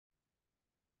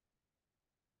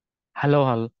Hello,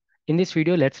 all. In this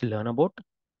video, let's learn about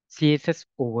CSS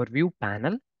overview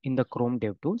panel in the Chrome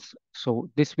DevTools. So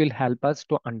this will help us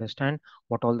to understand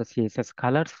what all the CSS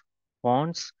colors,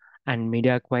 fonts, and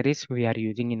media queries we are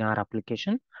using in our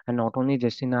application. And not only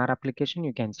just in our application,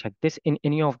 you can check this in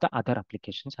any of the other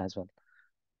applications as well.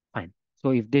 Fine.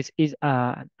 So if this is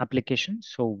an application,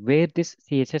 so where this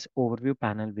CSS overview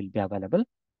panel will be available.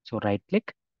 So right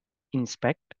click,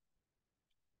 inspect,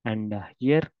 and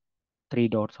here three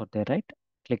dots are there, right?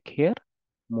 Click here,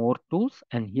 more tools,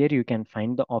 and here you can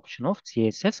find the option of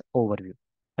CSS overview.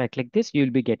 If I click this,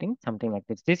 you'll be getting something like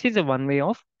this. This is a one way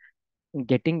of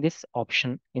getting this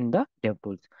option in the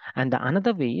DevTools. And the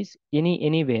another way is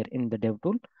anywhere in the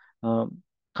DevTool,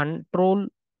 control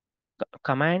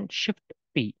command shift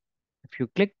P. If you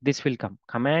click, this will come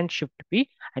command shift P,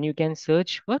 and you can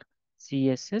search for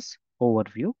CSS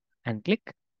overview and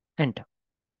click enter.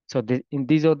 So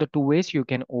these are the two ways you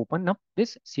can open up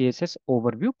this CSS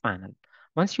overview panel.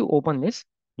 Once you open this,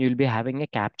 you will be having a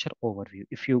capture overview.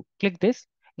 If you click this,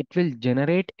 it will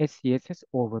generate a CSS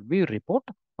overview report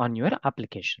on your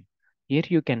application. Here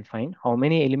you can find how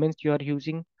many elements you are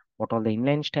using, what all the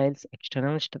inline styles,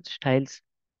 external styles,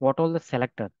 what all the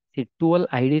selectors. See, 12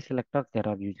 ID selectors there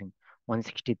are using,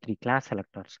 163 class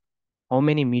selectors, how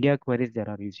many media queries they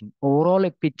are using. Overall,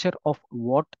 a picture of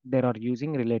what they are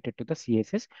using related to the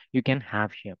CSS you can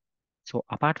have here. So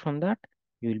apart from that,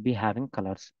 you will be having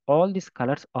colors. All these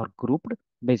colors are grouped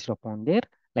based upon their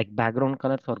like background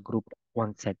colors are grouped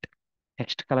one set.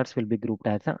 Text colors will be grouped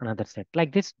as another set.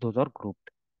 Like this, those are grouped.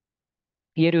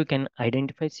 Here you can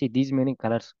identify, see these many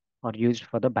colors are used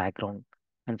for the background.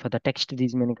 And for the text,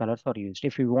 these many colors are used.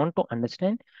 If you want to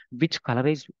understand which color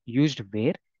is used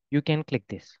where, you can click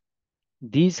this.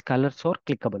 These colors are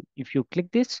clickable. If you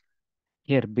click this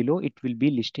here below, it will be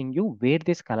listing you where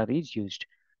this color is used.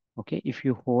 Okay, if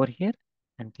you hover here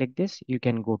and click this, you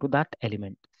can go to that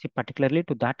element. See, particularly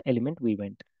to that element we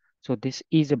went. So this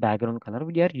is a background color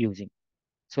we are using.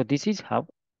 So this is how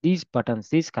these buttons,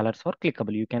 these colors are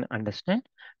clickable. You can understand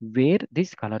where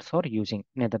these colors are using,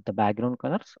 neither the background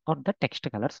colors or the text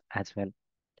colors as well.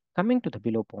 Coming to the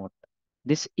below part,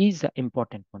 this is the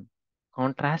important one.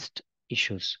 Contrast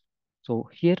issues. So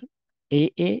here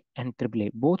AA and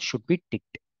AAA both should be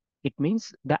ticked. It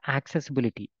means the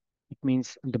accessibility. It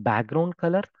means the background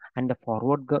color and the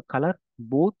forward color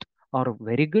both are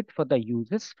very good for the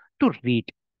users to read.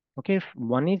 Okay, if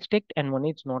one is ticked and one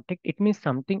is not ticked, it means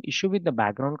something issue with the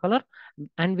background color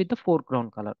and with the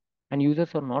foreground color, and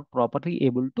users are not properly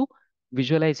able to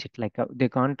visualize it. Like they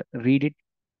can't read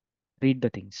the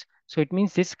things. So it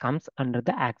means this comes under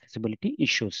the accessibility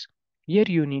issues. Here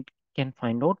you need can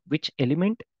find out which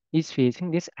element is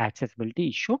facing this accessibility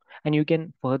issue, and you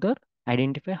can further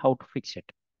identify how to fix it.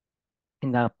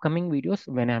 In the upcoming videos,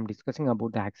 when I'm discussing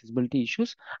about the accessibility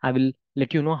issues, I will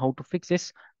let you know how to fix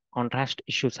this contrast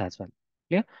issues as well.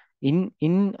 Yeah. In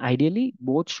ideally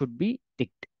both should be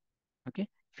ticked. Okay.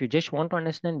 If you just want to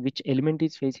understand which element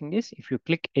is facing this, if you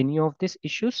click any of these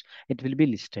issues, it will be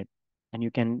listed. And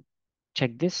you can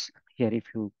check this here. If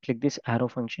you click this arrow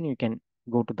function, you can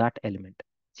go to that element.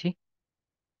 See,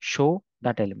 show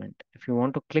that element. If you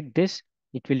want to click this,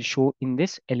 it will show in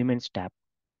this elements tab.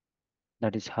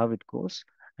 That is how it goes.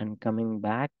 And coming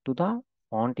back to the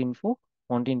font info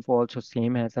also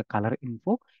same as the color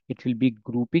info. It will be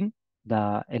grouping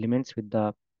the elements with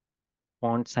the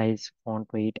font size, font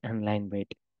weight, and line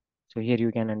weight. So here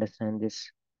you can understand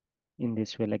this in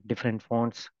this way, like different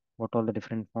fonts, what all the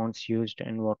different fonts used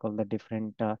and what all the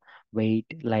different weight,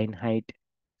 line height.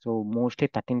 So mostly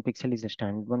 13 pixel is the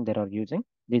standard one they are using.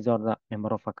 These are the number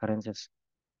of occurrences.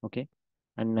 Okay.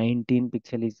 And 19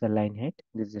 pixel is the line height.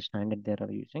 This is the standard they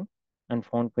are using. And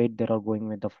font weight, they are going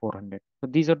with the 400. So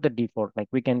these are the default. Like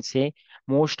we can say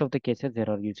most of the cases they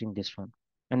are using this one.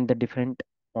 And the different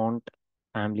font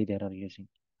family they are using.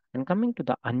 And coming to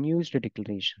the unused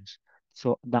declarations.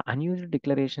 So the unused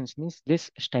declarations means this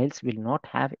styles will not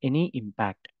have any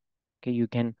impact. Okay, you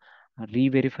can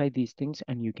re-verify these things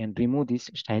and you can remove these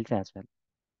styles as well.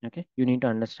 Okay, you need to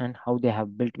understand how they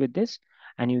have built with this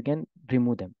and you can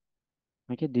remove them.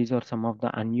 Okay, these are some of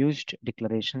the unused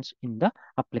declarations in the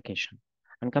application.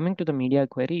 And coming to the media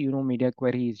query, media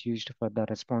query is used for the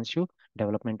responsive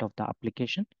development of the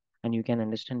application. And you can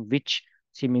understand which,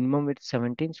 see minimum width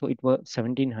 17, so it was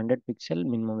 1700 pixel,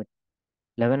 minimum width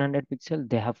 1100 pixel.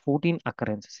 They have 14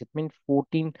 occurrences. It means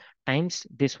 14 times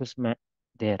this was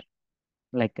there.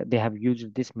 Like they have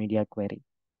used this media query.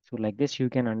 So like this, you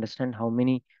can understand how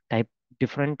many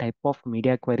different type of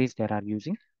media queries there are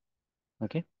using.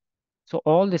 Okay. So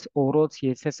all this overall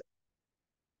CSS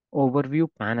overview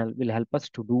panel will help us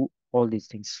to do all these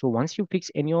things. So once you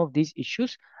fix any of these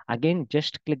issues, again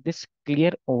just click this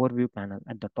clear overview panel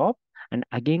at the top and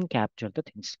again capture the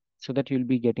things so that you'll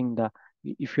be getting the,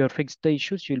 if you have fixed the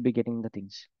issues, you'll be getting the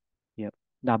things here.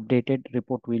 The updated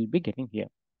report will be getting here.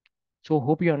 So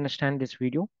hope you understand this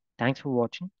video. Thanks for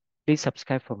watching. Please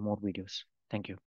subscribe for more videos. Thank you.